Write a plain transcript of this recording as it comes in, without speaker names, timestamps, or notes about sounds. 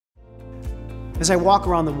As I walk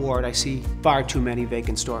around the ward, I see far too many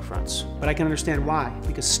vacant storefronts, but I can understand why,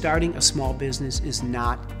 because starting a small business is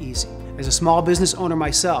not easy. As a small business owner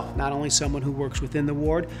myself, not only someone who works within the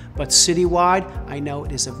ward, but citywide, I know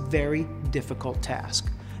it is a very difficult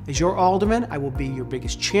task. As your alderman, I will be your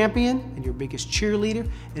biggest champion and your biggest cheerleader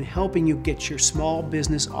in helping you get your small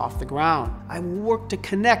business off the ground. I will work to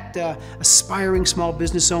connect aspiring small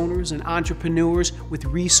business owners and entrepreneurs with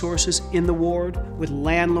resources in the ward, with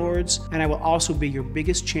landlords, and I will also be your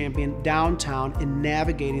biggest champion downtown in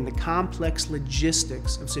navigating the complex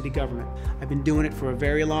logistics of city government. I've been doing it for a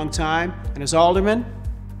very long time, and as alderman,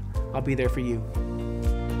 I'll be there for you.